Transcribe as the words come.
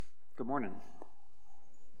morning.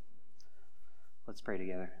 Let's pray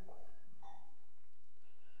together.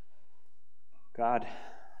 God,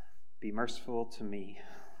 be merciful to me,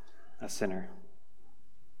 a sinner.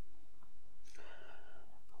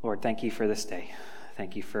 Lord, thank you for this day.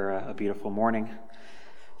 Thank you for a beautiful morning.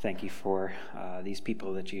 Thank you for these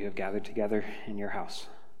people that you have gathered together in your house.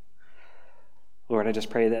 Lord, I just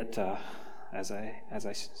pray that as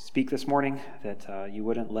I speak this morning, that you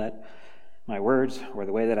wouldn't let my words or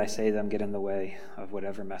the way that I say them get in the way of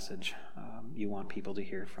whatever message you want people to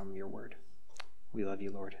hear from your word. We love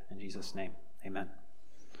you, Lord. In Jesus' name, amen.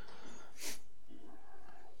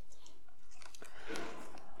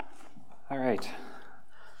 All right.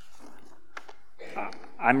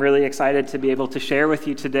 I'm really excited to be able to share with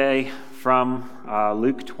you today from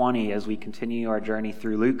Luke 20 as we continue our journey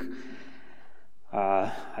through Luke.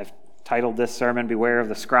 I've titled this sermon, Beware of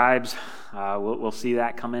the Scribes. We'll see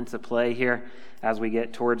that come into play here as we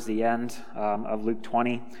get towards the end of Luke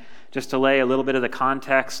 20. Just to lay a little bit of the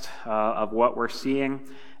context of what we're seeing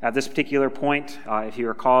at this particular point, if you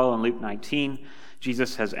recall in Luke 19,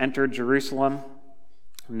 Jesus has entered Jerusalem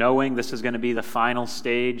knowing this is going to be the final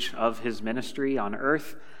stage of his ministry on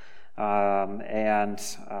earth.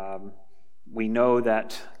 We know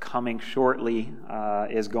that coming shortly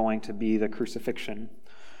is going to be the crucifixion.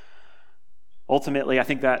 Ultimately, I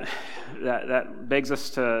think that begs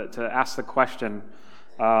us to ask the question,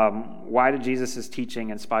 why did Jesus'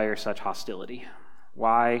 teaching inspire such hostility?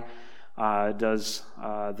 Why does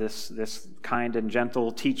this kind and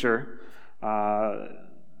gentle teacher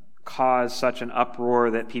cause such an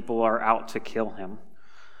uproar that people are out to kill him?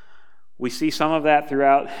 We see some of that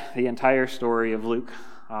throughout the entire story of Luke,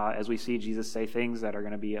 as we see Jesus say things that are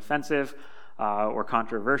going to be offensive or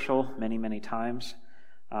controversial many, many times.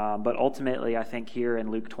 But ultimately, I think here in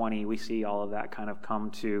Luke 20, we see all of that kind of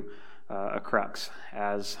come to a crux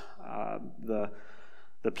as the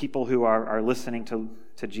people who are listening to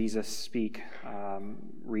Jesus speak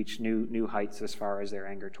reach new heights as far as their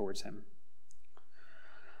anger towards him.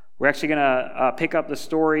 We're actually going to pick up the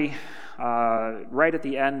story right at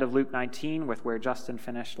the end of Luke 19 with where Justin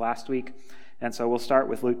finished last week. And so we'll start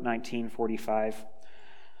with Luke 19:45.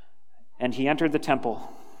 And he entered the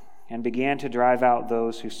temple and began to drive out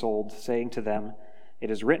those who sold, saying to them,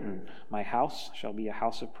 "It is written, my house shall be a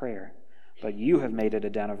house of prayer, but you have made it a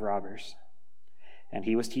den of robbers." And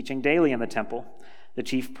he was teaching daily in the temple. The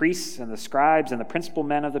chief priests and the scribes and the principal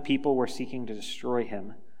men of the people were seeking to destroy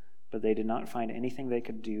him, but they did not find anything they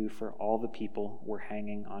could do, for all the people were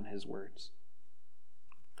hanging on his words.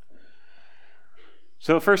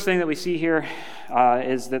 So the first thing that we see here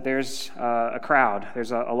is that there's a crowd.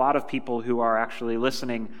 There's a lot of people who are actually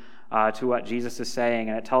listening to what Jesus is saying,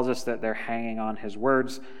 and it tells us that they're hanging on his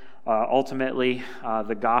words. Ultimately,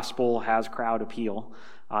 the gospel has crowd appeal,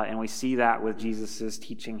 and we see that with Jesus'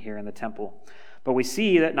 teaching here in the temple. But we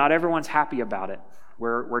see that not everyone's happy about it.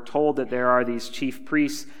 We're told that there are these chief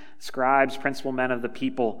priests, scribes, principal men of the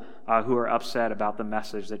people who are upset about the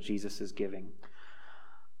message that Jesus is giving.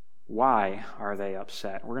 Why are they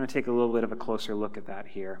upset? We're going to take a little bit of a closer look at that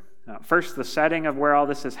here. First, the setting of where all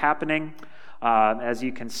this is happening. As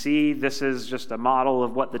you can see, this is just a model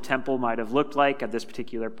of what the temple might have looked like at this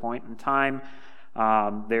particular point in time.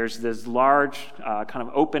 There's this large kind of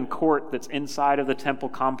open court that's inside of the temple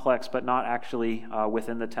complex, but not actually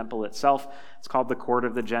within the temple itself. It's called the Court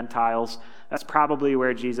of the Gentiles. That's probably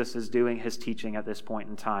where Jesus is doing his teaching at this point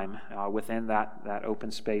in time, within that open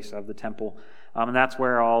space of the temple. And that's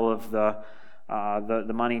where all of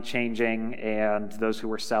the money changing and those who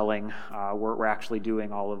were selling were actually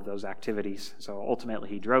doing all of those activities. So ultimately,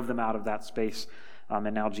 he drove them out of that space,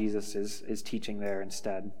 and now Jesus is teaching there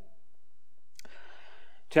instead.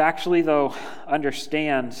 To actually, though,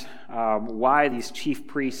 understand why these chief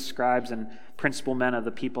priests, scribes, and principal men of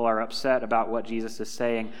the people are upset about what Jesus is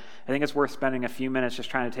saying, I think it's worth spending a few minutes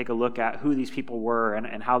just trying to take a look at who these people were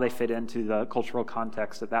and how they fit into the cultural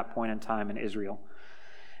context at that point in time in Israel.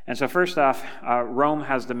 And so first off, Rome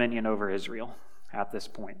has dominion over Israel at this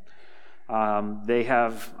point. They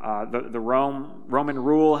have the Roman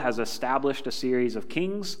rule has established a series of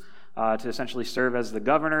kings to essentially serve as the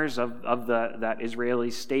governors of that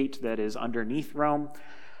Israeli state that is underneath Rome.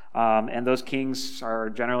 And those kings are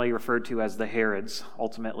generally referred to as the Herods,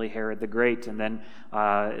 ultimately Herod the Great, and then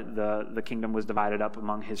the kingdom was divided up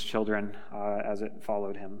among his children as it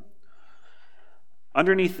followed him.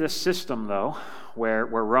 Underneath this system, though, where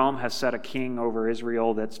Rome has set a king over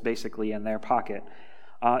Israel that's basically in their pocket,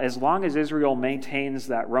 as long as Israel maintains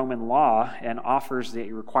that Roman law and offers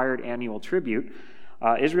the required annual tribute,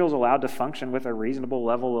 Israel's allowed to function with a reasonable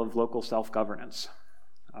level of local self-governance.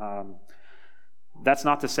 That's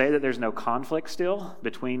not to say that there's no conflict still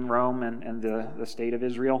between Rome and the state of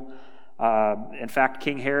Israel. In fact,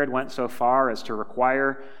 King Herod went so far as to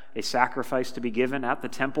require a sacrifice to be given at the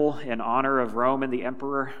temple in honor of Rome and the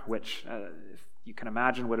emperor, which, if you can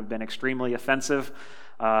imagine, would have been extremely offensive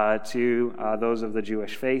to those of the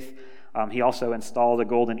Jewish faith. He also installed a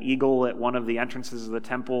golden eagle at one of the entrances of the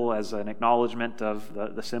temple as an acknowledgement of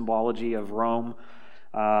the symbology of Rome.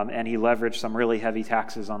 And he leveraged some really heavy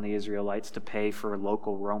taxes on the Israelites to pay for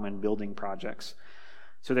local Roman building projects.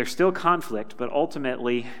 So there's still conflict, but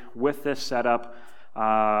ultimately, with this setup,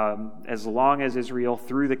 as long as Israel,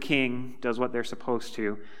 through the king, does what they're supposed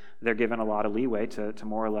to, they're given a lot of leeway to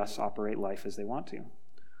more or less operate life as they want to.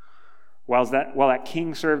 While that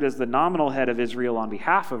king served as the nominal head of Israel on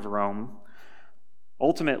behalf of Rome,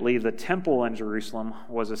 ultimately the temple in Jerusalem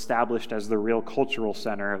was established as the real cultural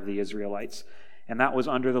center of the Israelites, and that was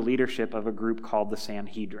under the leadership of a group called the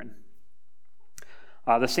Sanhedrin.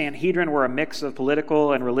 The Sanhedrin were a mix of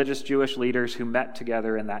political and religious Jewish leaders who met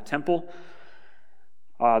together in that temple.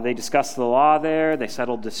 They discussed the law there, they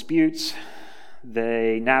settled disputes,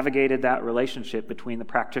 they navigated that relationship between the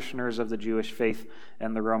practitioners of the Jewish faith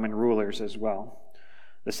and the Roman rulers as well.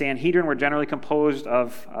 The Sanhedrin were generally composed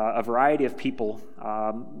of a variety of people.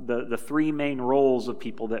 The three main roles of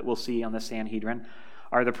people that we'll see on the Sanhedrin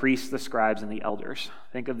are the priests, the scribes, and the elders.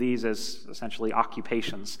 Think of these as essentially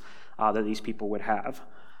occupations that these people would have.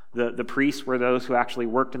 The priests were those who actually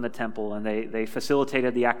worked in the temple, and they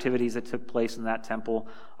facilitated the activities that took place in that temple,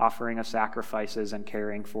 offering of sacrifices and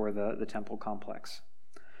caring for the temple complex.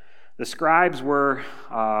 The scribes were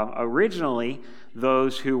originally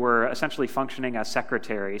those who were essentially functioning as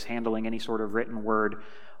secretaries, handling any sort of written word,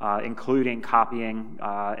 including copying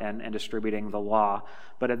and distributing the law.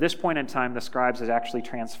 But at this point in time, the scribes has actually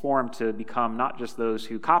transformed to become not just those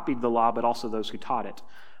who copied the law, but also those who taught it.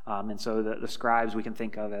 And so the scribes we can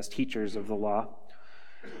think of as teachers of the law.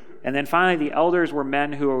 And then finally, the elders were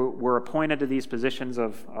men who were appointed to these positions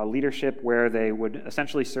of leadership where they would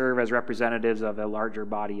essentially serve as representatives of a larger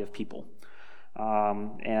body of people.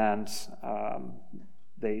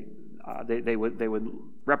 They would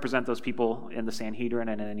represent those people in the Sanhedrin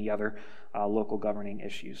and in any other local governing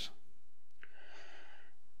issues.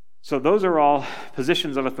 So those are all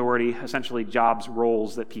positions of authority, essentially jobs,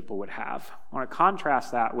 roles that people would have. I want to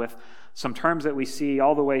contrast that with some terms that we see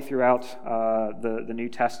all the way throughout the New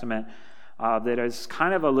Testament that is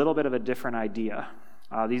kind of a little bit of a different idea.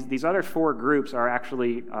 These other four groups are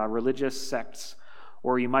actually religious sects,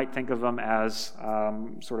 or you might think of them as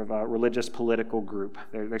sort of a religious political group.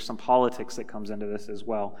 There's some politics that comes into this as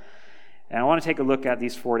well. And I want to take a look at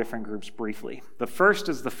these four different groups briefly. The first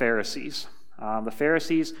is the Pharisees. The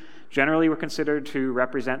Pharisees generally were considered to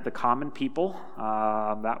represent the common people.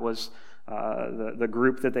 That was the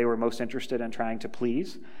group that they were most interested in trying to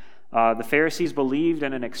please. The Pharisees believed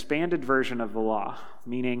in an expanded version of the law,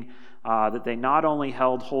 meaning that they not only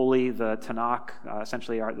held holy the Tanakh,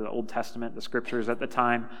 essentially the Old Testament, the scriptures at the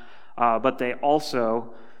time, but they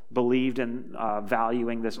also believed in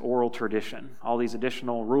valuing this oral tradition, all these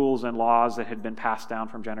additional rules and laws that had been passed down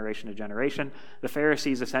from generation to generation. The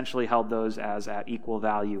Pharisees essentially held those as at equal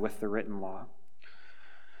value with the written law.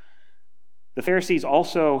 The Pharisees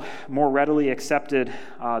also more readily accepted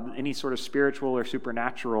any sort of spiritual or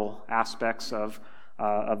supernatural aspects of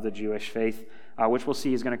the Jewish faith, which we'll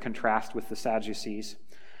see is going to contrast with the Sadducees.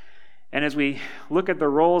 And as we look at the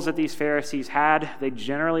roles that these Pharisees had, they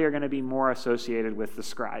generally are going to be more associated with the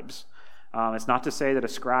scribes. It's not to say that a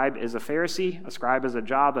scribe is a Pharisee. A scribe is a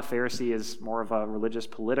job. A Pharisee is more of a religious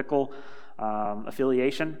political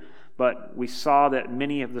affiliation. But we saw that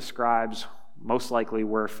many of the scribes most likely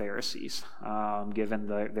were Pharisees, given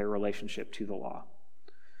their relationship to the law.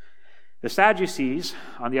 The Sadducees,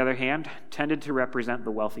 on the other hand, tended to represent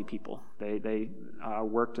the wealthy people. They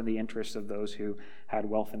worked in the interests of those who had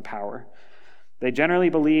wealth and power. They generally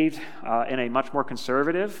believed in a much more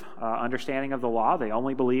conservative understanding of the law. They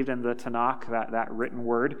only believed in the Tanakh, that written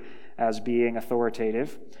word, as being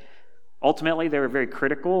authoritative. Ultimately, they were very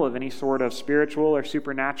critical of any sort of spiritual or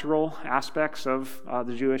supernatural aspects of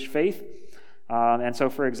the Jewish faith. And so,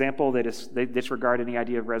 for example, they disregard any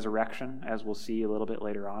idea of resurrection, as we'll see a little bit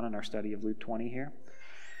later on in our study of Luke 20 here.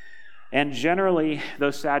 And generally,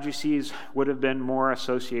 those Sadducees would have been more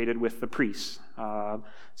associated with the priests.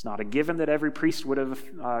 It's not a given that every priest would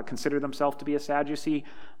have considered themselves to be a Sadducee,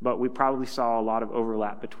 but we probably saw a lot of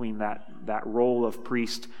overlap between that role of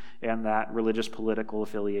priest and that religious political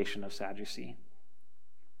affiliation of Sadducee.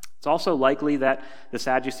 It's also likely that the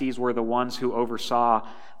Sadducees were the ones who oversaw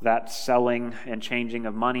that selling and changing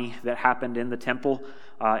of money that happened in the temple.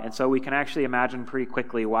 And so we can actually imagine pretty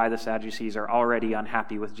quickly why the Sadducees are already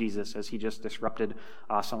unhappy with Jesus, as he just disrupted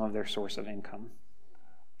some of their source of income.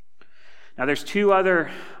 Now, there's two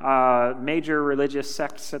other major religious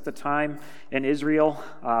sects at the time in Israel,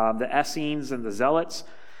 the Essenes and the Zealots.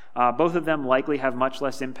 Both of them likely have much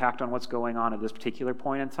less impact on what's going on at this particular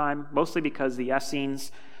point in time, mostly because the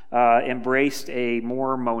Essenes embraced a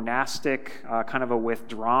more monastic, kind of a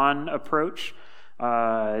withdrawn approach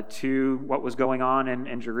to what was going on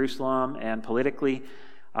in Jerusalem and politically.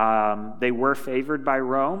 They were favored by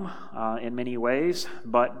Rome in many ways,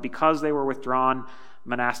 but because they were withdrawn,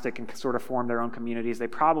 monastic, and sort of formed their own communities, they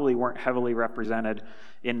probably weren't heavily represented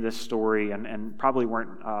in this story and probably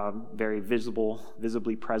weren't very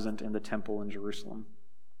visibly present in the temple in Jerusalem.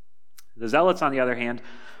 The Zealots, on the other hand,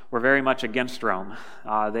 were very much against Rome.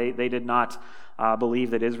 They did not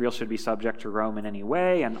believe that Israel should be subject to Rome in any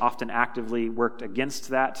way, and often actively worked against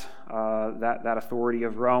that authority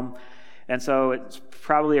of Rome. And so it's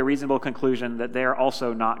probably a reasonable conclusion that they're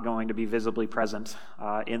also not going to be visibly present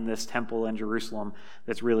in this temple in Jerusalem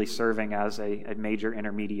that's really serving as a major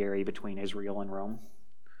intermediary between Israel and Rome.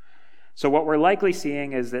 So what we're likely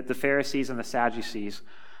seeing is that the Pharisees and the Sadducees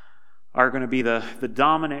are going to be the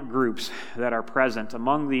dominant groups that are present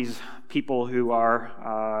among these people who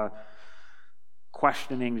are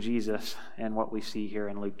questioning Jesus and what we see here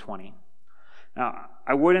in Luke 20. Now,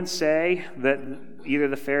 I wouldn't say that either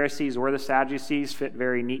the Pharisees or the Sadducees fit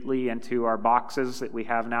very neatly into our boxes that we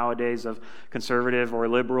have nowadays of conservative or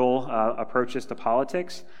liberal approaches to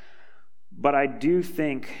politics. But I do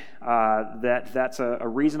think that that's a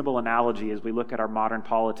reasonable analogy as we look at our modern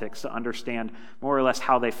politics to understand more or less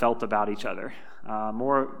how they felt about each other.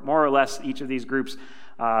 More or less, each of these groups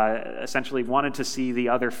essentially wanted to see the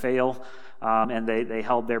other fail, and they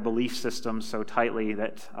held their belief systems so tightly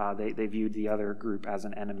that they viewed the other group as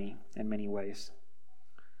an enemy in many ways.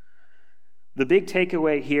 The big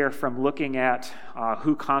takeaway here from looking at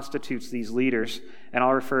who constitutes these leaders, and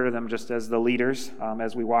I'll refer to them just as the leaders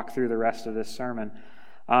as we walk through the rest of this sermon.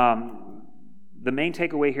 The main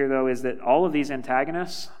takeaway here, though, is that all of these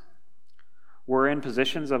antagonists were in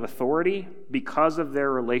positions of authority because of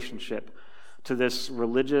their relationship to this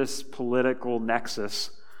religious, political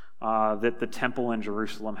nexus that the temple in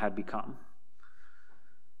Jerusalem had become.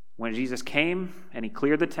 When Jesus came and he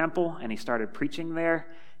cleared the temple and he started preaching there,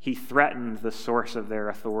 he threatened the source of their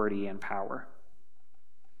authority and power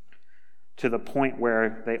to the point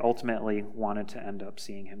where they ultimately wanted to end up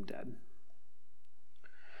seeing him dead.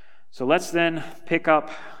 So let's then pick up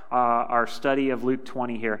our study of Luke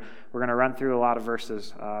 20 here. We're going to run through a lot of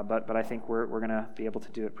verses, but I think we're going to be able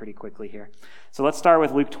to do it pretty quickly here. So let's start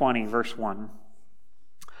with Luke 20, verse 1.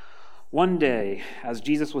 One day, as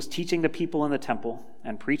Jesus was teaching the people in the temple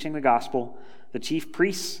and preaching the gospel, the chief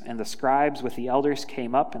priests and the scribes with the elders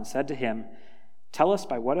came up and said to him, "Tell us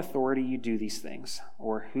by what authority you do these things,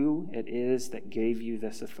 or who it is that gave you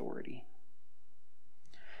this authority."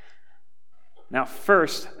 Now,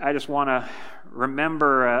 first, I just want to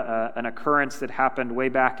remember an occurrence that happened way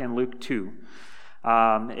back in Luke 2.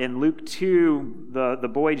 In Luke 2, the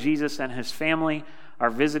boy Jesus and his family are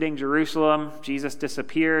visiting Jerusalem. Jesus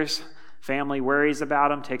disappears. Family worries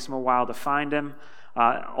about him, takes him a while to find him.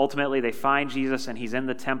 Ultimately, they find Jesus, and he's in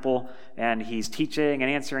the temple, and he's teaching and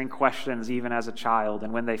answering questions even as a child.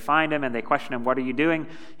 And when they find him and they question him, "What are you doing?"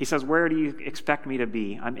 he says, "Where do you expect me to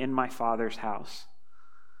be? I'm in my Father's house."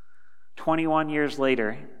 21 years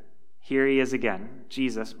later, here he is again,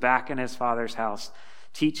 Jesus, back in his Father's house,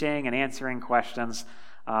 teaching and answering questions.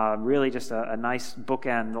 Really just a nice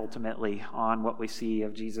bookend, ultimately, on what we see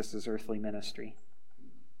of Jesus' earthly ministry.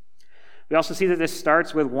 We also see that this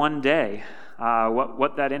starts with one day.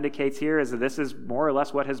 What that indicates here is that this is more or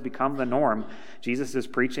less what has become the norm. Jesus is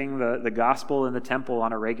preaching the gospel in the temple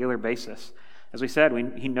on a regular basis. As we said,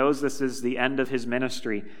 he knows this is the end of his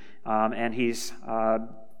ministry, and he's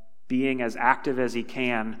being as active as he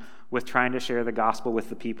can with trying to share the gospel with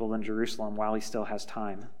the people in Jerusalem while he still has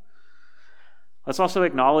time. Let's also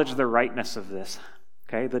acknowledge the rightness of this.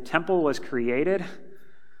 Okay, the temple was created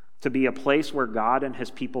to be a place where God and his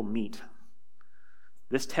people meet.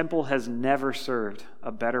 This temple has never served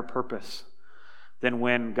a better purpose than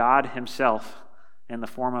when God himself, in the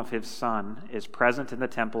form of his Son, is present in the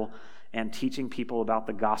temple and teaching people about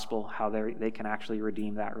the gospel, how they can actually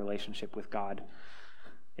redeem that relationship with God.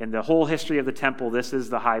 In the whole history of the temple, this is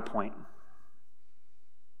the high point.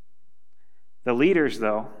 The leaders,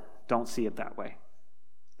 though, don't see it that way.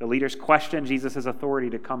 The leaders question Jesus' authority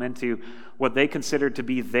to come into what they considered to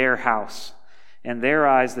be their house In their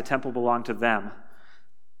eyes, the temple belonged to them.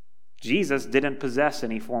 Jesus didn't possess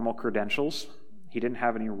any formal credentials. He didn't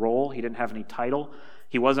have any role. He didn't have any title.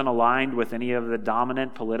 He wasn't aligned with any of the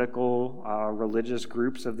dominant political, religious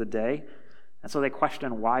groups of the day. And so they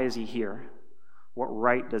question, why is he here? What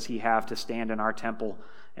right does he have to stand in our temple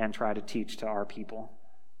and try to teach to our people?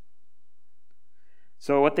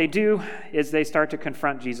 So what they do is they start to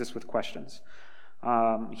confront Jesus with questions,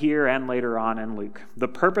 here and later on in Luke. The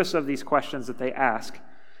purpose of these questions that they ask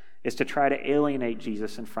is to try to alienate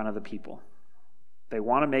Jesus in front of the people. They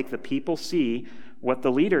want to make the people see what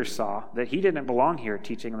the leaders saw, that he didn't belong here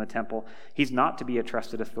teaching in the temple. He's not to be a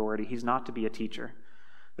trusted authority. He's not to be a teacher.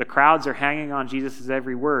 The crowds are hanging on Jesus'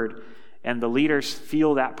 every word, and the leaders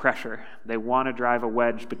feel that pressure. They want to drive a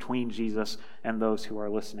wedge between Jesus and those who are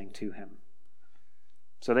listening to him.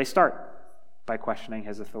 So they start by questioning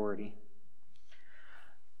his authority.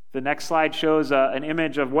 The next slide shows an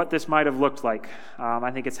image of what this might have looked like.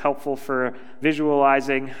 I think it's helpful for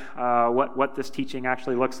visualizing what this teaching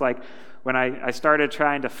actually looks like. When I started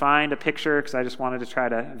trying to find a picture, because I just wanted to try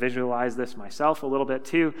to visualize this myself a little bit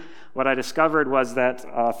too, what I discovered was that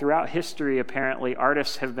throughout history, apparently,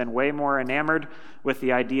 artists have been way more enamored with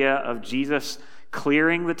the idea of Jesus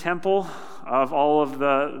clearing the temple of all of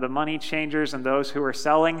the money changers and those who are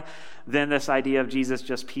selling than this idea of Jesus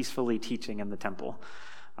just peacefully teaching in the temple.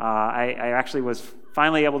 I actually was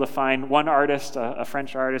finally able to find one artist, a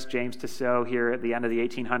French artist, James Tissot, here at the end of the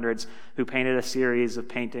 1800s, who painted a series of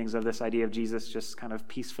paintings of this idea of Jesus just kind of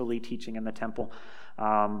peacefully teaching in the temple.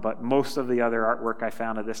 But most of the other artwork I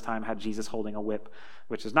found at this time had Jesus holding a whip,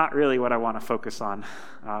 which is not really what I want to focus on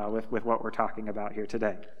with what we're talking about here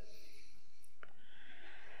today.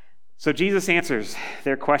 So Jesus answers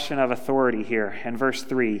their question of authority here in verse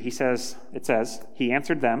 3. It says, he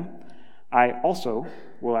answered them, I also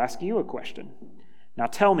will ask you a question. Now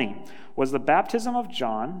tell me, was the baptism of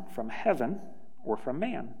John from heaven or from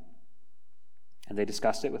man? And they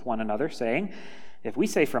discussed it with one another, saying, if we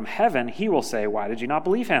say from heaven, he will say, why did you not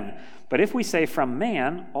believe him? But if we say from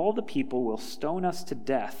man, all the people will stone us to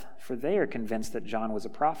death, for they are convinced that John was a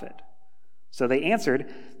prophet. So they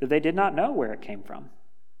answered that they did not know where it came from.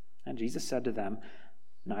 And Jesus said to them,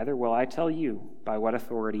 neither will I tell you by what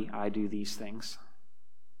authority I do these things.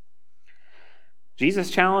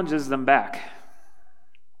 Jesus challenges them back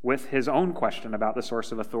with his own question about the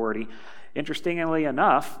source of authority. Interestingly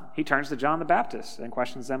enough, he turns to John the Baptist and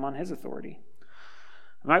questions them on his authority.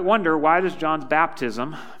 You might wonder, why does John's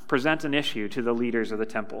baptism present an issue to the leaders of the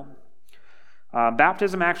temple?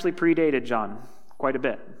 Baptism actually predated John quite a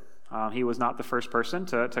bit. He was not the first person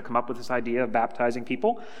to come up with this idea of baptizing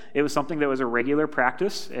people. It was something that was a regular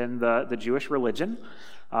practice in the Jewish religion.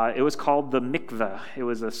 It was called the mikveh. It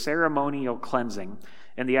was a ceremonial cleansing.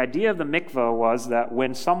 And the idea of the mikveh was that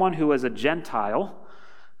when someone who was a Gentile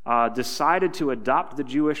decided to adopt the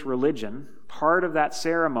Jewish religion, part of that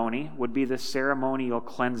ceremony would be this ceremonial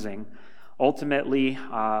cleansing, ultimately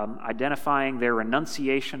identifying their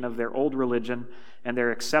renunciation of their old religion and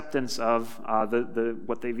their acceptance of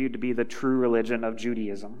what they viewed to be the true religion of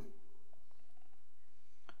Judaism.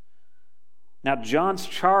 Now, John's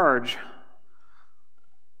charge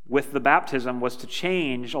with the baptism was to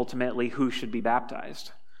change, ultimately, who should be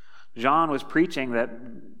baptized. John was preaching that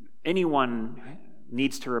anyone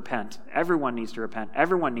needs to repent. Everyone needs to repent.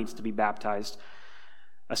 Everyone needs to be baptized.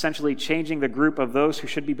 Essentially changing the group of those who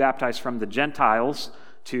should be baptized from the Gentiles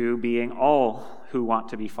to being all who want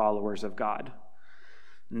to be followers of God.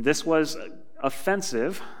 And this was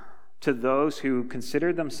offensive to those who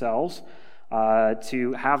considered themselves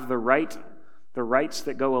to have the rights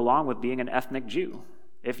that go along with being an ethnic Jew.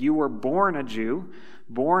 If you were born a Jew,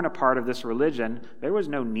 born a part of this religion, there was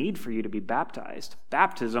no need for you to be baptized.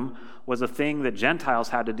 Baptism was a thing that Gentiles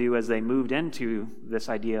had to do as they moved into this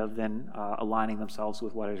idea of then aligning themselves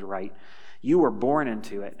with what is right. You were born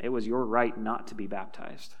into it. It was your right not to be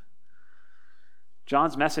baptized.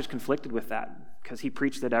 John's message conflicted with that because he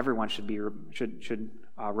preached that everyone should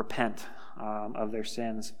repent of their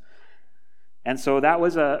sins. And so that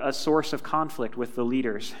was a source of conflict with the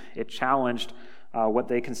leaders. It challenged what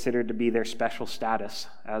they considered to be their special status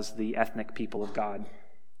as the ethnic people of God.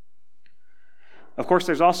 Of course,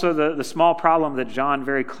 there's also the small problem that John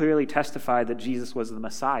very clearly testified that Jesus was the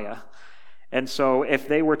Messiah. And so if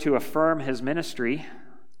they were to affirm his ministry,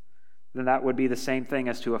 then that would be the same thing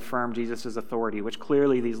as to affirm Jesus' authority, which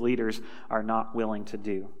clearly these leaders are not willing to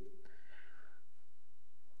do.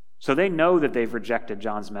 So they know that they've rejected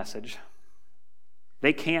John's message.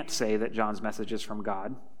 They can't say that John's message is from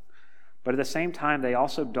God. But at the same time, they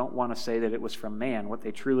also don't want to say that it was from man, what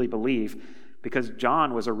they truly believe, because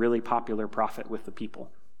John was a really popular prophet with the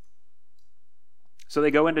people. So they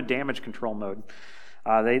go into damage control mode.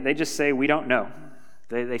 They just say, we don't know.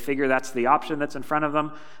 They figure that's the option that's in front of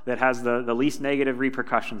them that has the least negative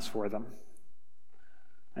repercussions for them.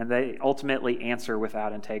 And they ultimately answer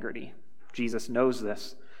without integrity. Jesus knows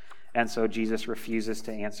this, and so Jesus refuses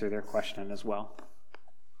to answer their question as well.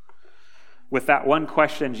 With that one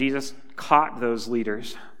question, Jesus caught those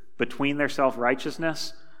leaders between their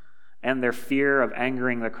self-righteousness and their fear of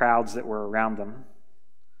angering the crowds that were around them.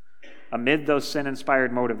 Amid those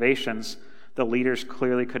sin-inspired motivations, the leaders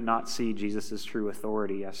clearly could not see Jesus' true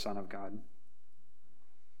authority as Son of God.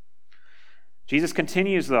 Jesus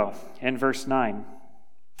continues, though, in verse 9.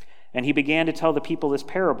 And he began to tell the people this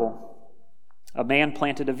parable. A man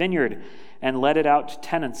planted a vineyard and let it out to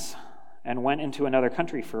tenants and went into another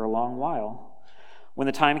country for a long while. When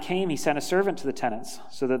the time came, he sent a servant to the tenants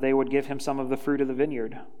so that they would give him some of the fruit of the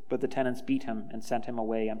vineyard. But the tenants beat him and sent him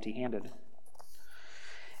away empty-handed.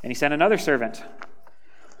 And he sent another servant,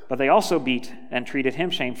 but they also beat and treated him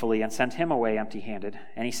shamefully and sent him away empty-handed.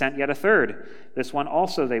 And he sent yet a third. This one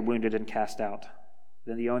also they wounded and cast out.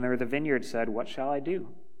 Then the owner of the vineyard said, "What shall I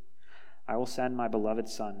do? I will send my beloved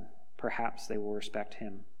son. Perhaps they will respect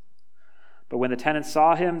him." But when the tenants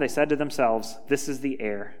saw him, they said to themselves, "This is the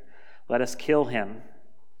heir. Let us kill him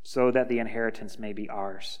so that the inheritance may be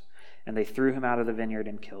ours." And they threw him out of the vineyard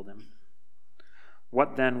and killed him.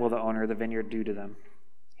 What then will the owner of the vineyard do to them?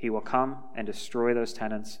 He will come and destroy those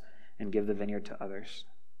tenants and give the vineyard to others.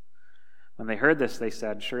 When they heard this, they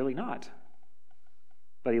said, "Surely not."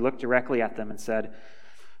 But he looked directly at them and said,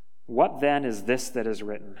 "What then is this that is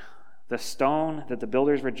written? The stone that the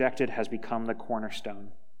builders rejected has become the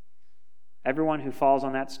cornerstone. Everyone who falls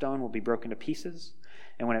on that stone will be broken to pieces,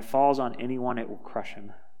 and when it falls on anyone, it will crush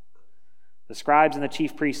him." The scribes and the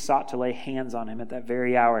chief priests sought to lay hands on him at that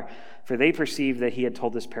very hour, for they perceived that he had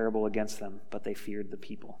told this parable against them, but they feared the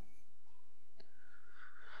people.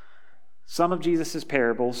 Some of Jesus'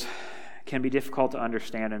 parables can be difficult to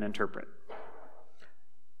understand and interpret.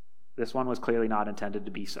 This one was clearly not intended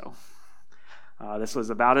to be so. This was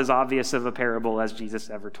about as obvious of a parable as Jesus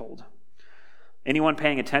ever told. Anyone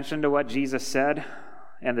paying attention to what Jesus said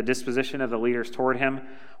and the disposition of the leaders toward him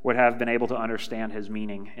would have been able to understand his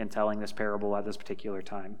meaning in telling this parable at this particular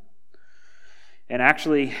time. And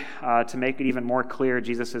actually, to make it even more clear,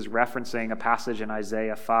 Jesus is referencing a passage in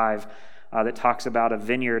Isaiah 5 that talks about a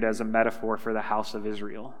vineyard as a metaphor for the house of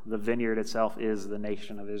Israel. The vineyard itself is the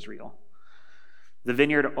nation of Israel. The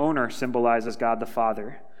vineyard owner symbolizes God the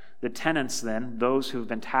Father. The tenants, then, those who've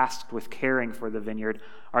been tasked with caring for the vineyard,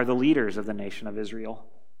 are the leaders of the nation of Israel.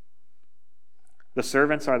 The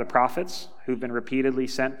servants are the prophets who've been repeatedly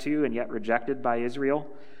sent to and yet rejected by Israel.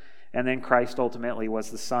 And then Christ ultimately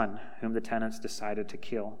was the Son whom the tenants decided to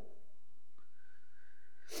kill.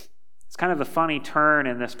 It's kind of a funny turn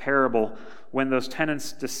in this parable when those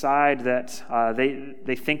tenants decide that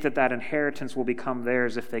they think that inheritance will become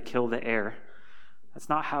theirs if they kill the heir. That's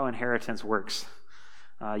not how inheritance works.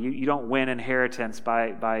 You don't win inheritance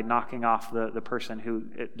by knocking off the person who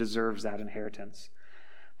deserves that inheritance.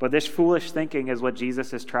 But this foolish thinking is what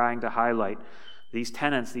Jesus is trying to highlight. These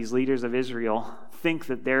tenants, these leaders of Israel, think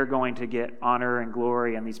that they're going to get honor and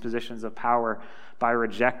glory and these positions of power by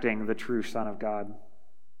rejecting the true Son of God.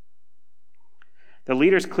 The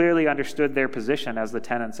leaders clearly understood their position as the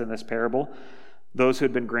tenants in this parable, those who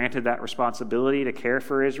had been granted that responsibility to care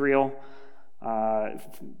for Israel,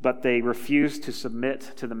 but they refused to submit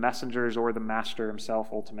to the messengers or the master himself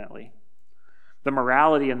ultimately. The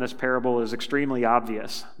morality in this parable is extremely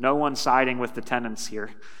obvious. No one's siding with the tenants here.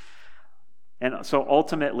 And so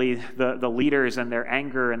ultimately, the leaders and their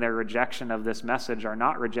anger and their rejection of this message are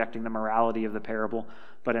not rejecting the morality of the parable,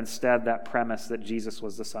 but instead that premise that Jesus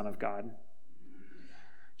was the Son of God.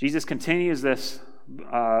 Jesus continues this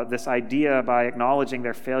idea by acknowledging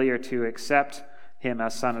their failure to accept him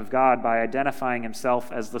as Son of God by identifying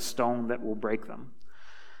himself as the stone that will break them.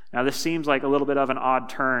 Now, this seems like a little bit of an odd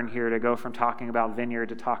turn here to go from talking about vineyard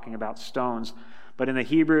to talking about stones, but in the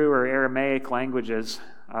Hebrew or Aramaic languages,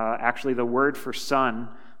 actually the word for son,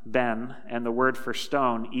 ben, and the word for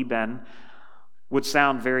stone, eben, would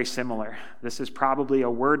sound very similar. This is probably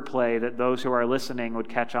a wordplay that those who are listening would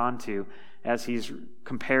catch on to as he's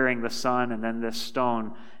comparing the son and then this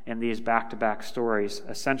stone in these back-to-back stories,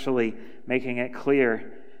 essentially making it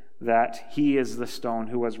clear that he is the stone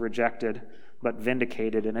who was rejected but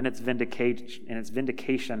vindicated, and in its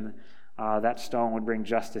vindication, that stone would bring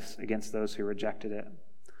justice against those who rejected it.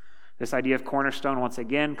 This idea of cornerstone, once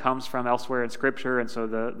again, comes from elsewhere in Scripture, and so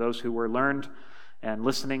those who were learned and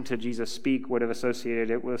listening to Jesus speak would have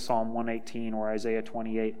associated it with Psalm 118 or Isaiah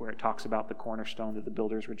 28, where it talks about the cornerstone that the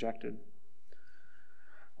builders rejected.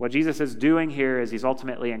 What Jesus is doing here is he's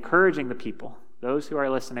ultimately encouraging the people, those who are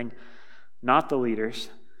listening, not the leaders,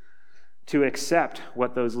 to accept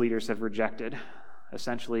what those leaders have rejected,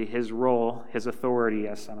 essentially his role, his authority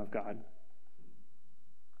as Son of God.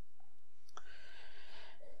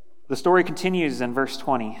 The story continues in verse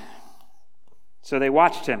 20. So they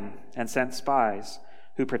watched him and sent spies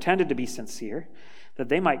who pretended to be sincere, that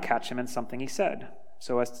they might catch him in something he said,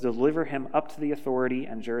 so as to deliver him up to the authority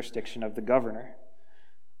and jurisdiction of the governor.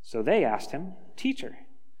 So they asked him, "Teacher,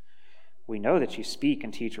 we know that you speak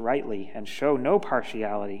and teach rightly and show no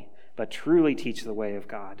partiality, but truly teach the way of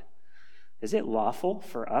God. Is it lawful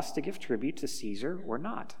for us to give tribute to Caesar or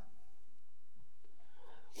not?"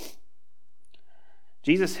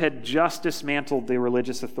 Jesus had just dismantled the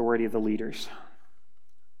religious authority of the leaders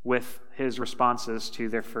with his responses to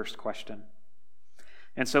their first question.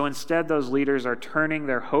 And so instead, those leaders are turning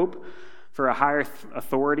their hope for a higher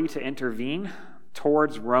authority to intervene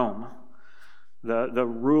towards Rome, the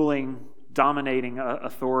ruling, dominating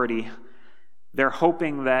authority. They're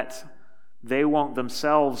hoping that they won't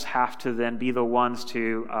themselves have to then be the ones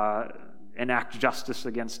to enact justice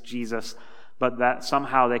against Jesus, but that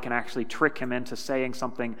somehow they can actually trick him into saying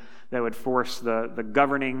something that would force the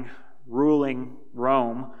governing, ruling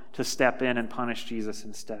Rome to step in and punish Jesus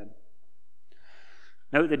instead.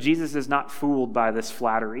 Note that Jesus is not fooled by this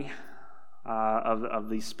flattery of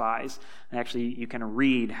these spies. And actually, you can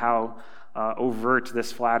read how overt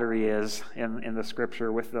this flattery is in the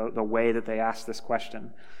scripture with the way that they ask this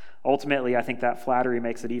question. Ultimately, I think that flattery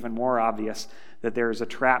makes it even more obvious that there is a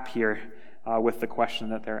trap here with the question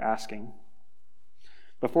that they're asking.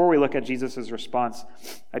 Before we look at Jesus' response,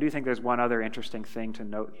 I do think there's one other interesting thing to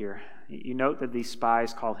note here. You note that these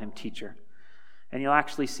spies call him teacher. And you'll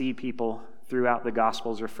actually see people throughout the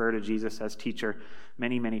Gospels refer to Jesus as teacher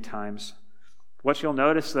many, many times. What you'll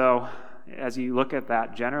notice, though, as you look at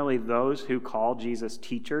that, generally those who call Jesus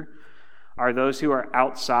teacher are those who are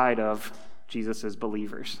outside of Jesus'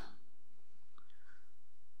 believers.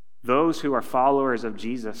 Those who are followers of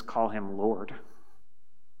Jesus call him Lord.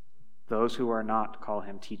 Those who are not call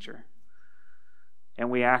him teacher. And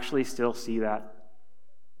we actually still see that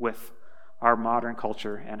with our modern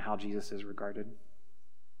culture and how Jesus is regarded.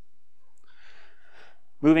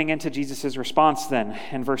 Moving into Jesus' response then,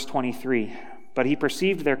 in verse 23, "But he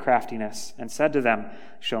perceived their craftiness and said to them,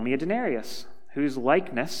 'Show me a denarius. Whose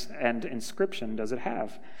likeness and inscription does it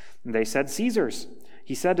have?' And they said, 'Caesar's.'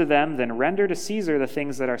 He said to them, 'Then render to Caesar the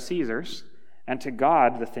things that are Caesar's, and to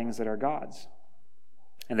God the things that are God's.'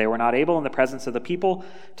 And they were not able in the presence of the people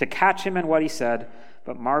to catch him in what he said,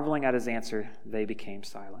 but marveling at his answer, they became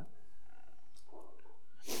silent."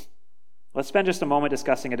 Let's spend just a moment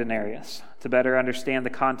discussing a denarius to better understand the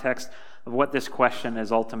context of what this question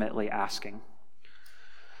is ultimately asking.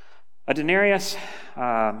 A denarius,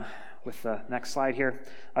 with the next slide here,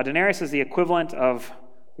 a denarius is the equivalent of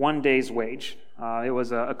 1 day's wage. It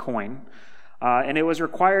was a coin, and it was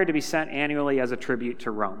required to be sent annually as a tribute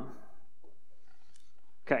to Rome.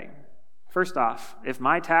 Okay, first off, if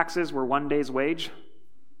my taxes were 1 day's wage,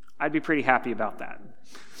 I'd be pretty happy about that.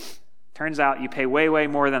 Turns out you pay way, way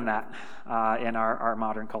more than that in our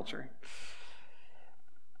modern culture.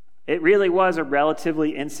 It really was a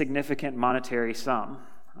relatively insignificant monetary sum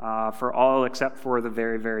for all except for the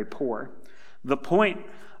very, very poor. The point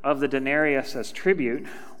of the denarius as tribute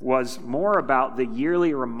was more about the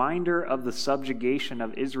yearly reminder of the subjugation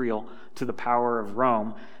of Israel to the power of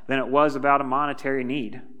Rome than it was about a monetary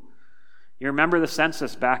need. You remember the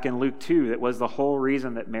census back in Luke 2 that was the whole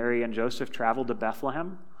reason that Mary and Joseph traveled to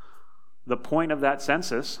Bethlehem? The point of that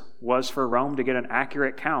census was for Rome to get an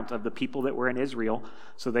accurate count of the people that were in Israel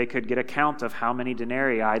so they could get a count of how many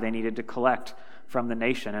denarii they needed to collect from the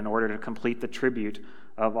nation in order to complete the tribute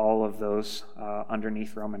of all of those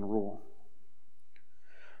underneath Roman rule.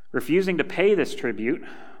 Refusing to pay this tribute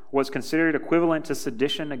was considered equivalent to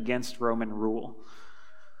sedition against Roman rule.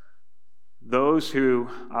 Those who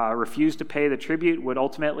refused to pay the tribute would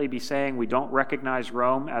ultimately be saying, "We don't recognize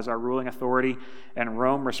Rome as our ruling authority," and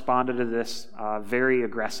Rome responded to this very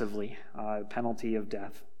aggressively, penalty of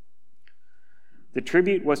death. The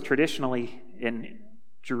tribute was traditionally in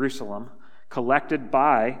Jerusalem, collected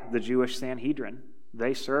by the Jewish Sanhedrin.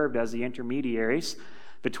 They served as the intermediaries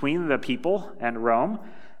between the people and Rome,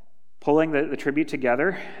 pulling the tribute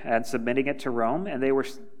together and submitting it to Rome, and they were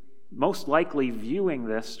most likely viewing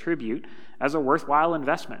this tribute as a worthwhile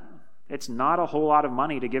investment. It's not a whole lot of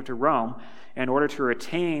money to give to Rome in order to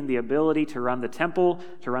retain the ability to run the temple,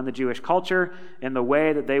 to run the Jewish culture in the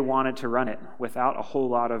way that they wanted to run it without a whole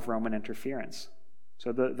lot of Roman interference.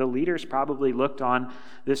 So the leaders probably looked on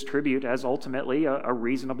this tribute as ultimately a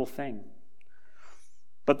reasonable thing.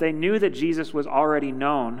 But they knew that Jesus was already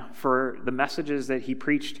known for the messages that he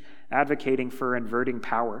preached, advocating for inverting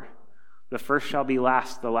power. The first shall be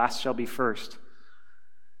last, the last shall be first.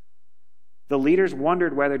 The leaders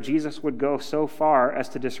wondered whether Jesus would go so far as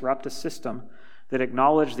to disrupt a system that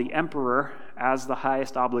acknowledged the emperor as the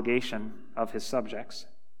highest obligation of his subjects.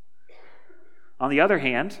 On the other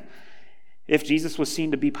hand, if Jesus was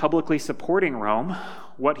seen to be publicly supporting Rome,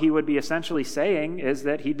 what he would be essentially saying is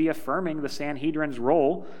that he'd be affirming the Sanhedrin's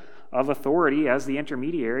role of authority as the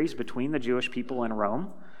intermediaries between the Jewish people and Rome.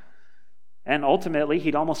 And ultimately,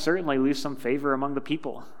 he'd almost certainly lose some favor among the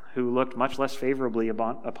people who looked much less favorably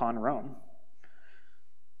upon Rome.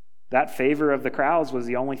 That favor of the crowds was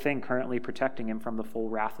the only thing currently protecting him from the full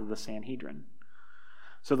wrath of the Sanhedrin.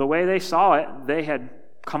 So the way they saw it, they had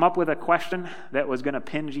come up with a question that was going to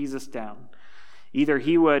pin Jesus down. Either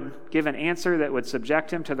he would give an answer that would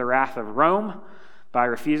subject him to the wrath of Rome by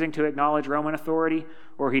refusing to acknowledge Roman authority,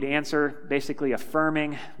 or he'd answer basically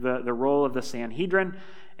affirming the role of the Sanhedrin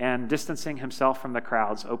and distancing himself from the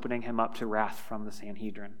crowds, opening him up to wrath from the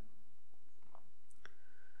Sanhedrin.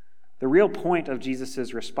 The real point of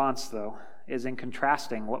Jesus' response, though, is in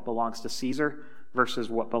contrasting what belongs to Caesar versus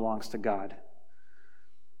what belongs to God.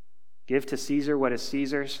 Give to Caesar what is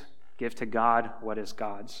Caesar's, give to God what is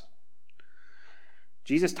God's.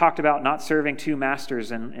 Jesus talked about not serving two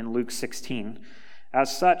masters in Luke 16.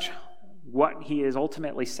 As such, what he is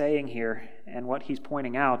ultimately saying here and what he's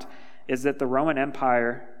pointing out is that the Roman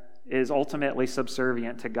Empire is ultimately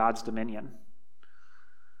subservient to God's dominion.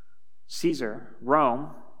 Caesar, Rome,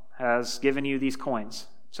 has given you these coins.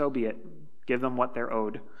 So be it. Give them what they're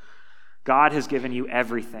owed. God has given you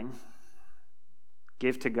everything.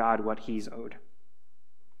 Give to God what he's owed.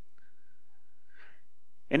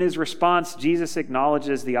 In his response, Jesus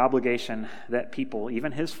acknowledges the obligation that people,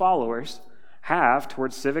 even his followers, have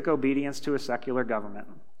towards civic obedience to a secular government.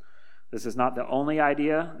 This is not the only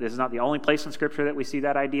idea. This is not the only place in Scripture that we see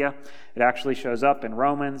that idea. It actually shows up in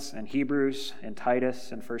Romans and Hebrews and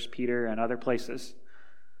Titus and 1 Peter and other places.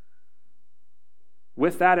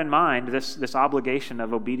 With that in mind, this obligation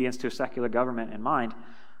of obedience to a secular government in mind,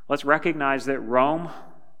 let's recognize that Rome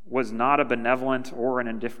was not a benevolent or an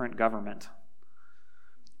indifferent government.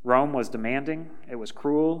 Rome was demanding, it was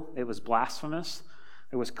cruel, it was blasphemous,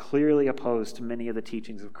 it was clearly opposed to many of the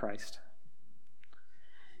teachings of Christ.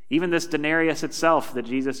 Even this denarius itself that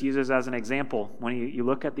Jesus uses as an example, when you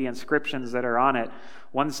look at the inscriptions that are on it,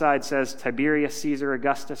 one side says Tiberius Caesar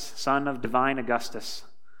Augustus, son of divine Augustus.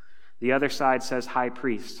 The other side says high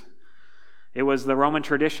priest. It was the Roman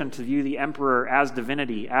tradition to view the emperor as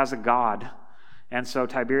divinity, as a god. And so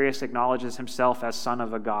Tiberius acknowledges himself as son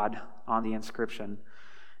of a god on the inscription.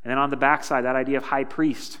 And then on the backside, that idea of high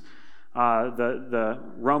priest, the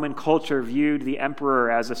Roman culture viewed the emperor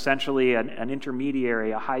as essentially an intermediary,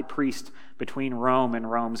 a high priest between Rome and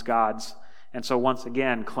Rome's gods. And so once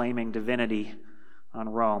again, claiming divinity on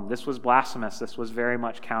Rome. This was blasphemous. This was very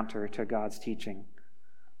much counter to God's teaching.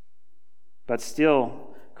 But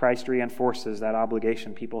still, Christ reinforces that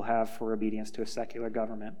obligation people have for obedience to a secular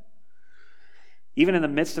government. Even in the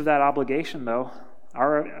midst of that obligation, though,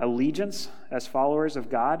 our allegiance as followers of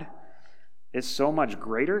God is so much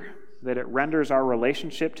greater that it renders our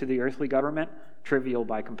relationship to the earthly government trivial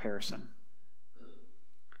by comparison.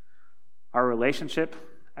 Our relationship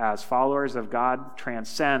as followers of God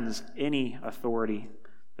transcends any authority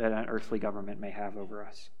that an earthly government may have over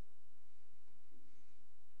us.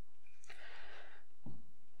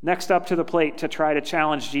 Next up to the plate to try to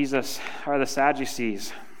challenge Jesus are the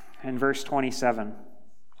Sadducees. In verse 27,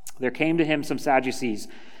 there came to him some Sadducees,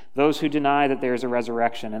 those who deny that there is a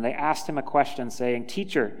resurrection, and they asked him a question, saying,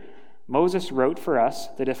 "Teacher, Moses wrote for us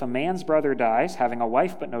that if a man's brother dies, having a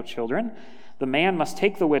wife but no children, the man must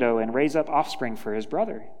take the widow and raise up offspring for his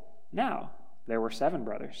brother. Now, there were 7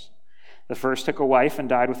 brothers. The first took a wife and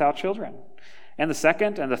died without children. And the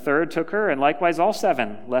second and the third took her, and likewise all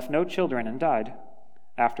 7 left no children and died.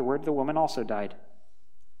 Afterward, the woman also died."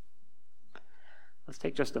 Let's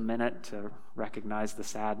take just a minute to recognize the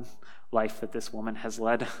sad life that this woman has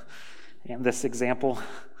led in this example.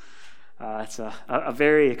 It's a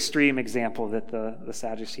very extreme example that the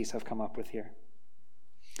Sadducees have come up with here.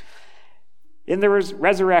 In the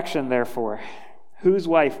resurrection, therefore, whose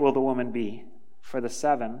wife will the woman be? For the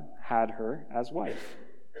 7 had her as wife.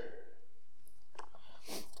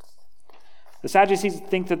 The Sadducees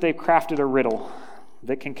think that they've crafted a riddle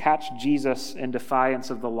that can catch Jesus in defiance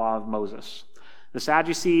of the law of Moses. The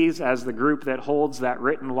Sadducees, as the group that holds that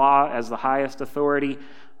written law as the highest authority,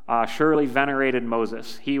 surely venerated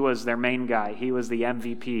Moses. He was their main guy. He was the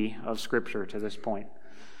MVP of Scripture to this point.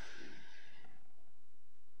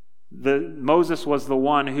 Moses was the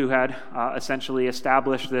one who had essentially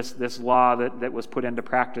established this law that was put into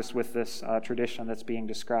practice with this tradition that's being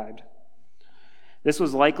described. This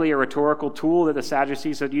was likely a rhetorical tool that the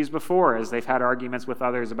Sadducees had used before as they've had arguments with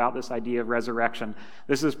others about this idea of resurrection.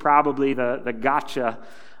 This is probably the gotcha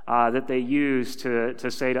that they use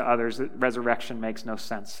to say to others that resurrection makes no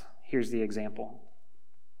sense. Here's the example.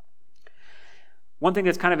 One thing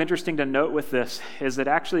that's kind of interesting to note with this is that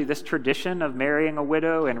actually this tradition of marrying a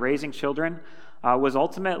widow and raising children was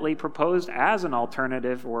ultimately proposed as an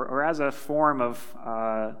alternative or as a form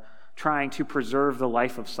of trying to preserve the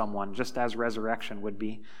life of someone, just as resurrection would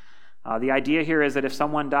be. The idea here is that if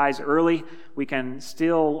someone dies early, we can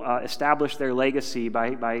still establish their legacy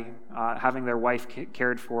by having their wife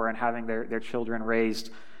cared for and having their children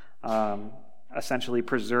raised, essentially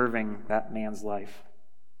preserving that man's life.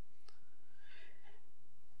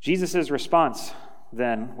 Jesus' response,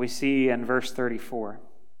 then, we see in verse 34.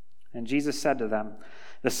 And Jesus said to them,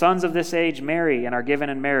 "The sons of this age marry and are given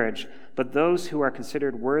in marriage, but those who are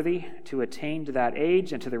considered worthy to attain to that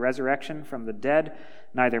age and to the resurrection from the dead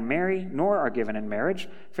neither marry nor are given in marriage,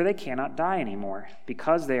 for they cannot die anymore,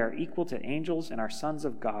 because they are equal to angels and are sons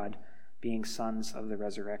of God, being sons of the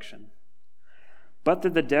resurrection. But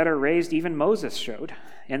that the dead are raised, even Moses showed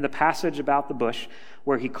in the passage about the bush,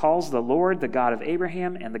 where he calls the Lord the God of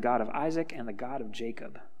Abraham and the God of Isaac and the God of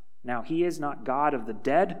Jacob. Now he is not God of the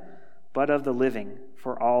dead, but of the living,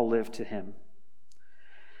 for all live to him."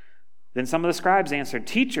 Then some of the scribes answered,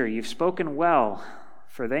 "Teacher, you've spoken well,"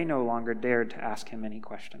 for they no longer dared to ask him any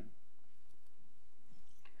question.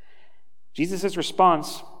 Jesus'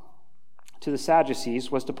 response to the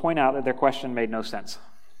Sadducees was to point out that their question made no sense.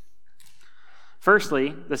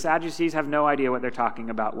 Firstly, the Sadducees have no idea what they're talking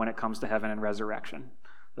about when it comes to heaven and resurrection.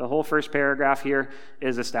 The whole first paragraph here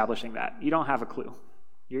is establishing that. You don't have a clue.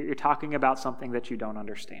 You're talking about something that you don't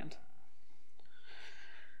understand.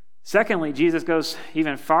 Secondly, Jesus goes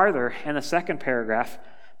even farther in the second paragraph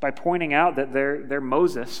by pointing out that their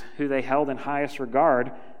Moses, who they held in highest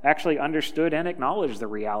regard, actually understood and acknowledged the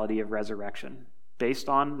reality of resurrection based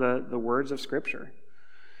on the words of Scripture.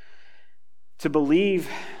 To believe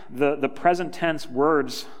the present tense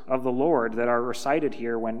words of the Lord that are recited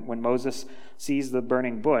here when Moses sees the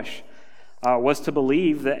burning bush was to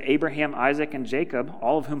believe that Abraham, Isaac, and Jacob,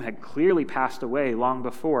 all of whom had clearly passed away long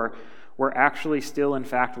before, were actually still in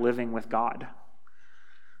fact living with God.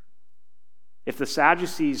 If the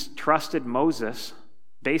Sadducees trusted Moses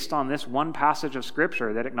based on this one passage of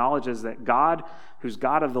Scripture that acknowledges that God, who's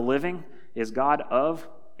God of the living, is God of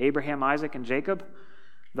Abraham, Isaac, and Jacob,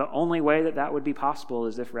 the only way that would be possible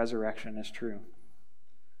is if resurrection is true.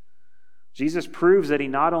 Jesus proves that he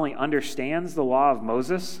not only understands the law of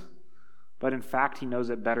Moses, but in fact he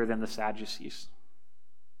knows it better than the Sadducees.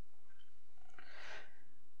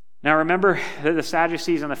 Now remember that the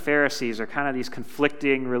Sadducees and the Pharisees are kind of these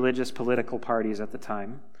conflicting religious political parties at the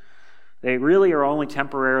time. They really are only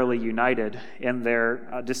temporarily united in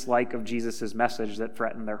their dislike of Jesus' message that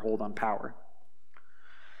threatened their hold on power.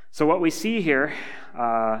 So what we see here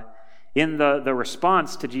in the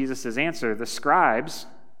response to Jesus' answer, the scribes,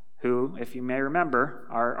 who, if you may remember,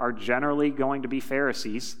 are generally going to be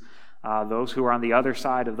Pharisees, those who are on the other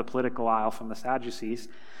side of the political aisle from the Sadducees,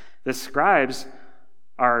 the scribes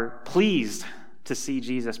are pleased to see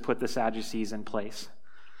Jesus put the Sadducees in place.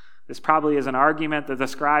 This probably is an argument that the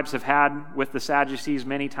scribes have had with the Sadducees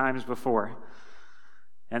many times before.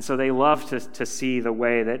 And so they love to see the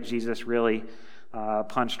way that Jesus really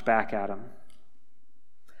punched back at him.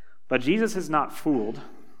 But Jesus is not fooled,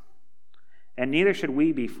 and neither should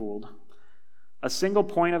we be fooled. A single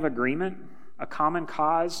point of agreement, a common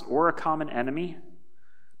cause, or a common enemy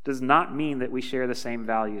does not mean that we share the same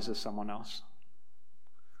values as someone else.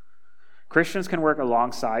 Christians can work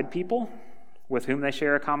alongside people with whom they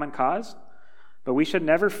share a common cause, but we should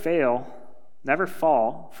never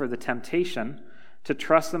fall for the temptation to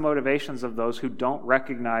trust the motivations of those who don't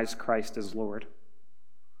recognize Christ as Lord.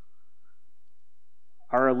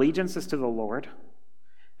 Our allegiance is to the Lord,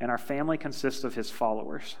 and our family consists of his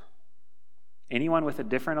followers. Anyone with a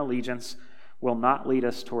different allegiance will not lead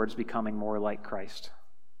us towards becoming more like Christ.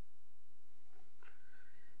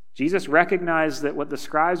 Jesus recognized that what the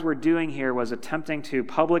scribes were doing here was attempting to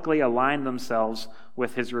publicly align themselves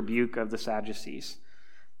with his rebuke of the Sadducees.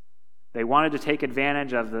 They wanted to take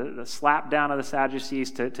advantage of the slap down of the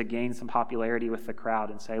Sadducees to gain some popularity with the crowd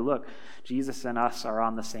and say, look, Jesus and us are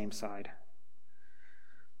on the same side.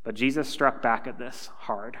 But Jesus struck back at this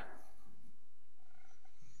hard.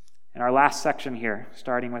 In our last section here,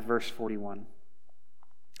 starting with verse 41.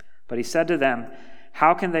 But he said to them,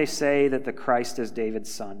 "How can they say that the Christ is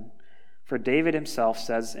David's son? For David himself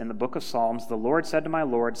says in the book of Psalms, "The Lord said to my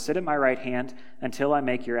Lord, sit at my right hand until I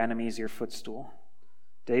make your enemies your footstool."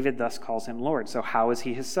 David thus calls him Lord. So how is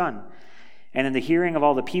he his son? And in the hearing of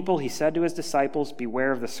all the people, he said to his disciples,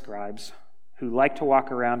 "Beware of the scribes, who like to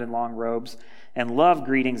walk around in long robes and love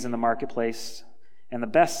greetings in the marketplace and the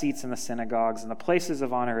best seats in the synagogues and the places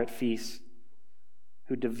of honor at feasts,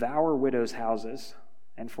 who devour widows' houses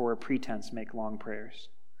and for a pretense make long prayers.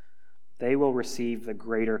 They will receive the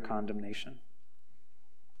greater condemnation."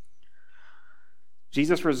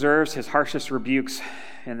 Jesus reserves his harshest rebukes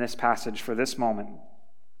in this passage for this moment,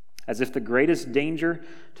 as if the greatest danger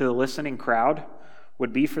to the listening crowd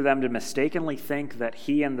would be for them to mistakenly think that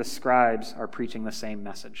he and the scribes are preaching the same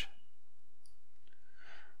message.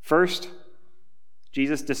 First,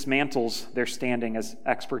 Jesus dismantles their standing as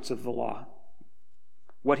experts of the law.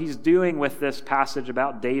 What he's doing with this passage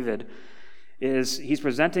about David is he's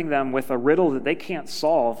presenting them with a riddle that they can't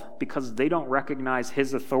solve because they don't recognize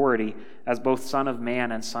his authority as both Son of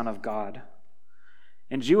Man and Son of God.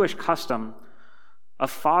 In Jewish custom, a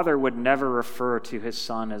father would never refer to his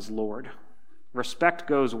son as Lord. Respect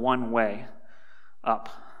goes one way, up.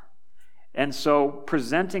 And so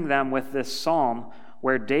presenting them with this psalm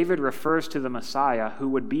where David refers to the Messiah, who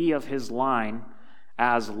would be of his line,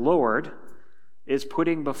 as Lord, is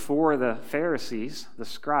putting before the Pharisees, the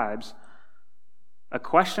scribes, a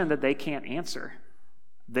question that they can't answer.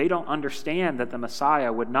 They don't understand that the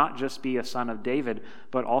Messiah would not just be a son of David,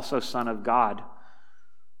 but also son of God.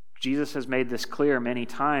 Jesus has made this clear many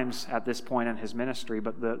times at this point in his ministry,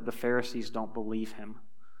 but the Pharisees don't believe him.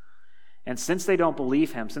 And since they don't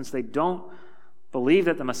believe him, since they don't believe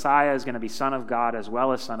that the Messiah is going to be Son of God as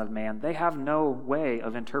well as Son of Man, they have no way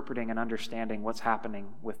of interpreting and understanding what's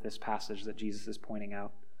happening with this passage that Jesus is pointing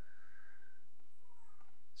out.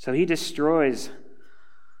 So he destroys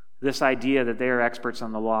this idea that they are experts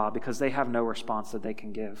on the law because they have no response that they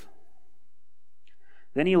can give.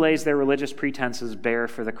 Then he lays their religious pretenses bare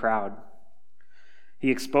for the crowd.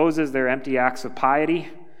 He exposes their empty acts of piety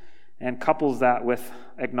and couples that with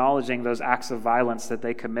acknowledging those acts of violence that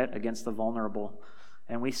they commit against the vulnerable.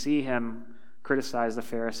 And we see him criticize the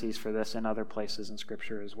Pharisees for this in other places in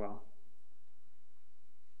Scripture as well.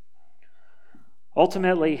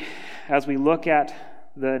 Ultimately, as we look at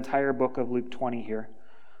the entire book of Luke 20 here,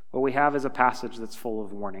 what we have is a passage that's full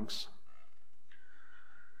of warnings.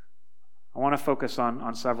 I want to focus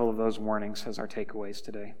on several of those warnings as our takeaways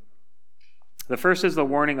today. The first is the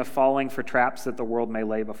warning of falling for traps that the world may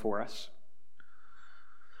lay before us.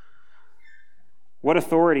 What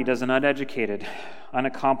authority does an uneducated,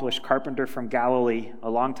 unaccomplished carpenter from Galilee a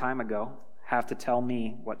long time ago have to tell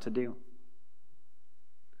me what to do?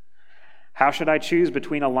 How should I choose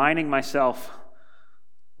between aligning myself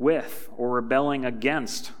with or rebelling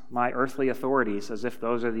against my earthly authorities as if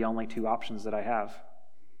those are the only two options that I have?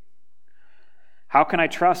 How can I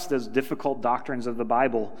trust those difficult doctrines of the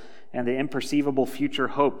Bible and the imperceivable future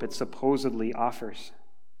hope it supposedly offers?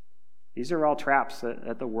 These are all traps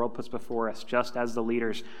that the world puts before us, just as the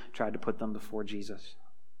leaders tried to put them before Jesus.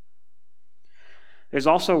 There's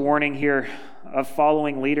also warning here of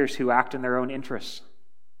following leaders who act in their own interests.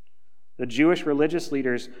 The Jewish religious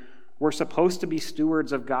leaders were supposed to be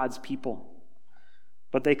stewards of God's people,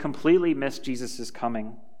 but they completely missed Jesus'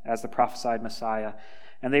 coming as the prophesied Messiah,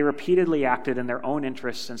 and they repeatedly acted in their own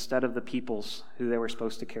interests instead of the people's who they were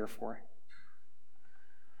supposed to care for.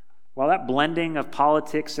 While that blending of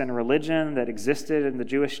politics and religion that existed in the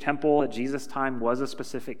Jewish temple at Jesus' time was a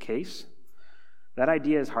specific case, that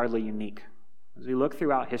idea is hardly unique. As we look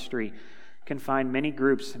throughout history, you can find many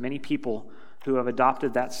groups, many people who have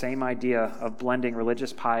adopted that same idea of blending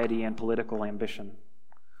religious piety and political ambition.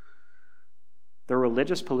 The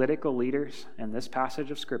religious political leaders in this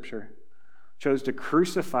passage of Scripture chose to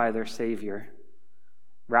crucify their Savior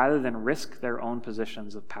rather than risk their own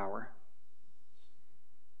positions of power.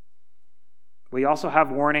 We also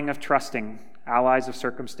have warning of trusting allies of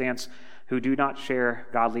circumstance who do not share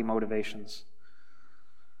godly motivations.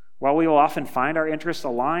 While we will often find our interests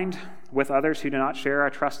aligned with others who do not share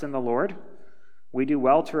our trust in the Lord, we do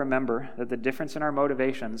well to remember that the difference in our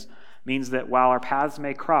motivations means that while our paths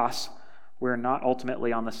may cross, we're not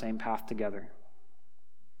ultimately on the same path together.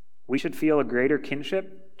 We should feel a greater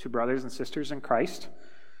kinship to brothers and sisters in Christ,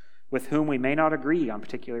 with whom we may not agree on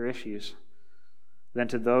particular issues, than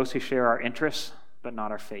to those who share our interests but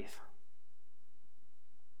not our faith.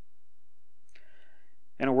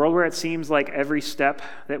 In a world where it seems like every step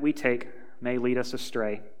that we take may lead us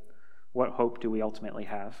astray, what hope do we ultimately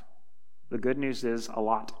have? The good news is a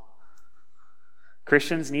lot.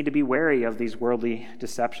 Christians need to be wary of these worldly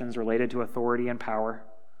deceptions related to authority and power.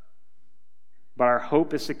 but our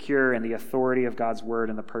hope is secure in the authority of God's word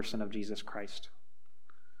in the person of Jesus Christ.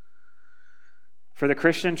 For the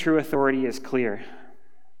Christian, true authority is clear.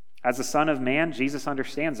 As the Son of Man, Jesus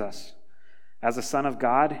understands us. As the Son of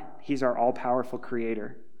God, he's our all-powerful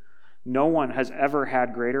creator. No one has ever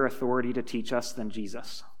had greater authority to teach us than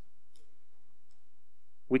Jesus.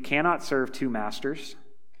 We cannot serve two masters.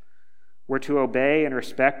 We're to obey and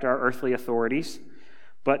respect our earthly authorities,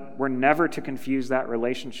 but we're never to confuse that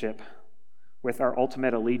relationship with our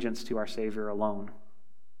ultimate allegiance to our Savior alone.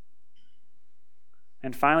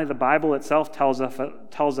 And finally, the Bible itself tells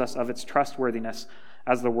us of its trustworthiness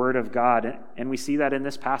as the Word of God, and we see that in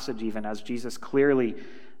this passage even, as Jesus clearly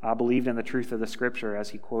believed in the truth of the Scripture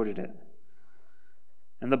as he quoted it.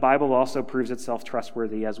 And the Bible also proves itself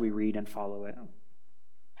trustworthy as we read and follow it.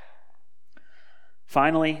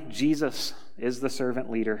 Finally, Jesus is the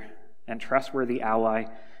servant leader and trustworthy ally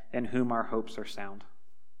in whom our hopes are sound.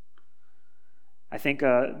 I think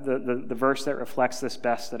the verse that reflects this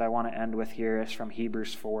best that I want to end with here is from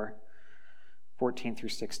Hebrews 4:14 through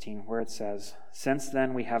 16, where it says, "Since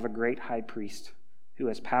then we have a great high priest who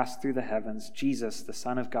has passed through the heavens, Jesus, the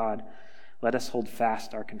Son of God, let us hold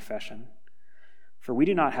fast our confession. For we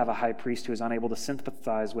do not have a high priest who is unable to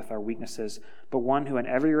sympathize with our weaknesses, but one who in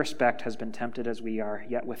every respect has been tempted as we are,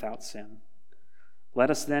 yet without sin.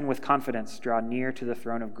 Let us then with confidence draw near to the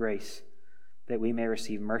throne of grace, that we may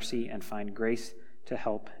receive mercy and find grace to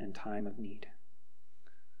help in time of need."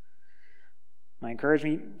 My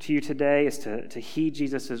encouragement to you today is to heed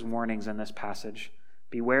Jesus' warnings in this passage.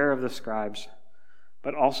 Beware of the scribes,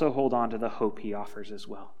 but also hold on to the hope he offers as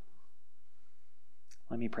well.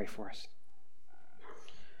 Let me pray for us.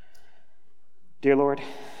 Dear Lord,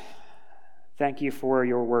 thank you for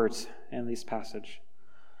your words in this passage.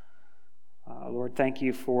 Lord, thank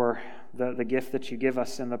you for the gift that you give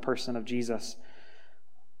us in the person of Jesus,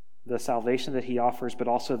 the salvation that he offers, but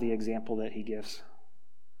also the example that he gives.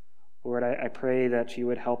 Lord, I pray that you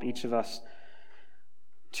would help each of us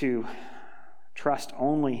to trust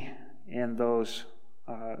only in those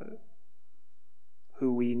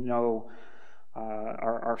who we know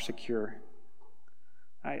are secure.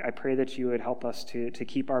 I pray that you would help us to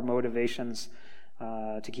keep our motivations,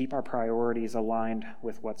 to keep our priorities aligned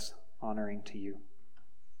with what's honoring to you.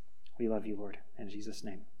 We love you, Lord. In Jesus'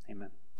 name, amen.